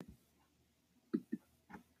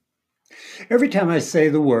Every time I say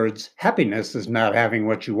the words, happiness is not having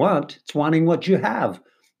what you want, it's wanting what you have.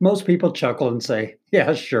 Most people chuckle and say,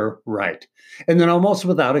 yeah, sure, right. And then almost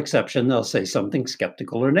without exception, they'll say something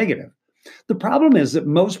skeptical or negative. The problem is that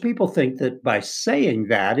most people think that by saying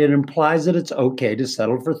that, it implies that it's okay to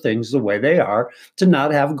settle for things the way they are, to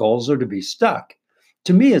not have goals or to be stuck.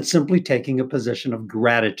 To me, it's simply taking a position of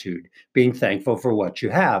gratitude, being thankful for what you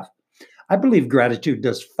have. I believe gratitude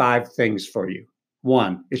does five things for you.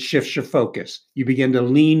 One, it shifts your focus. You begin to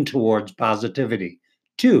lean towards positivity.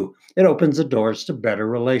 Two, it opens the doors to better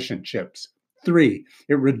relationships. Three,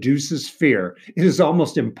 it reduces fear. It is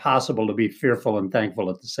almost impossible to be fearful and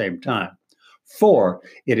thankful at the same time. Four,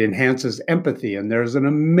 it enhances empathy. And there's an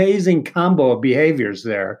amazing combo of behaviors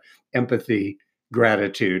there: empathy,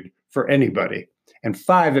 gratitude for anybody. And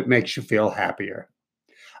five, it makes you feel happier.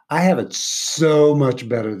 I have it so much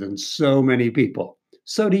better than so many people.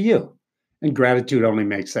 So do you. And gratitude only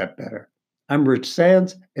makes that better. I'm Rich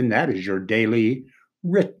Sands, and that is your daily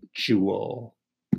ritual.